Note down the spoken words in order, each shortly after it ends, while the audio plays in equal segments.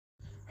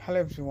Hello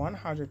everyone,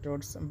 how's it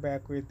going? I'm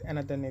back with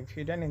another new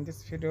video, and in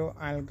this video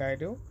I'll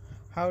guide you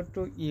how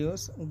to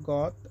use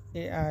Gauth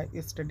AI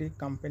study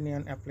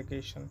companion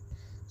application.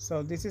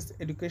 So this is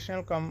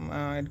educational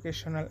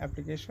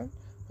application.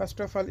 First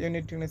of all, you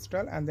need to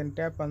install and then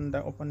tap on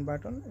the open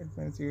button. It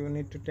means you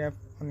need to tap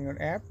on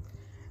your app,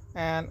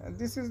 and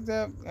this is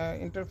the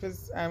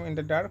interface. I'm in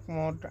the dark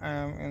mode.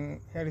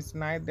 Here is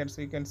night, that's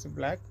so you can see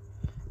black.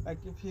 Like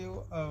if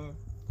you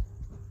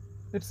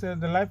it's the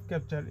live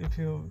capture. If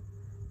you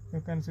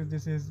can see,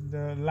 this is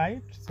the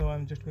light, so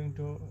I'm just going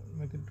to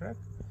make it dark.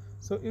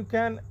 So you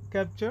can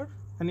capture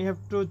and you have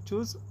to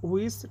choose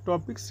which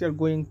topics you're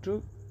going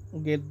to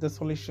get the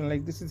solution.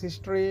 Like this is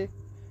history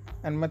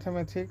and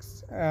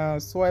mathematics.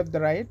 Swipe the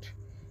right,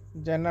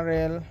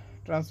 general,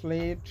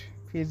 translate,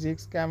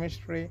 physics,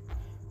 chemistry,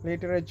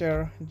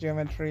 literature,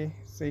 geometry,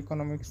 so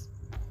economics.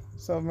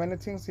 So many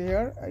things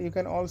here. You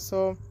can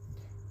also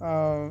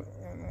uh,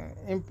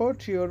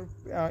 import your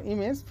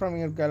image from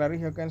your gallery.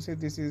 You can see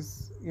this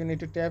is, you need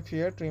to tap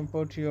here to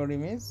import your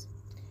image.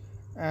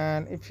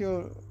 And if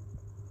you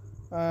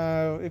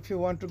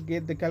want to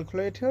get the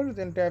calculator,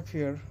 then tap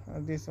here,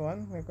 this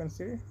one you can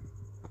see,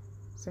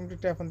 simply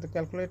tap on the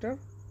calculator.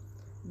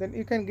 Then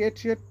you can get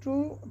here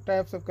two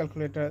types of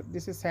calculator.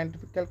 This is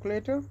scientific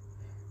calculator,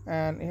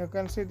 and you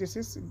can see this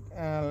is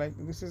like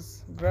this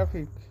is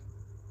graphic.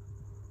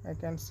 I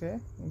can say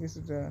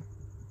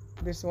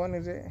this one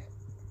is a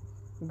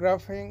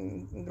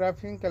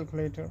graphing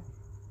calculator,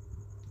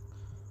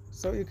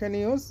 so you can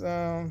use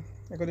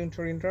according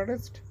to your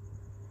interest.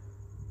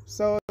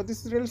 So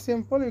this is really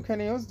simple, you can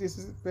use, this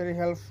is very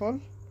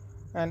helpful.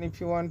 And if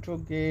you want to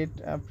get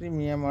a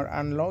premium or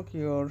unlock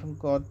your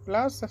Gauth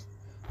Plus,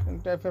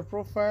 and type a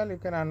profile, you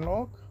can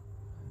unlock,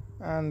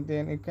 and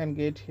then you can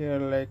get here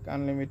like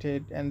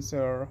unlimited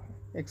answer,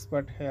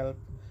 expert help,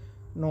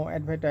 no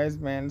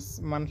advertisements,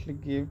 monthly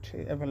gift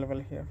available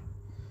here.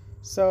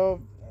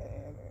 So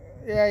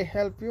AI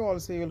help you.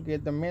 Also, you will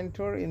get the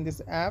mentor in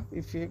this app.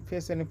 If you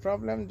face any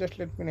problem, just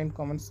let me know in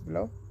comments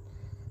below.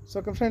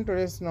 So come friend,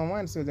 today's no more,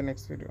 and see you in the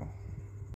next video.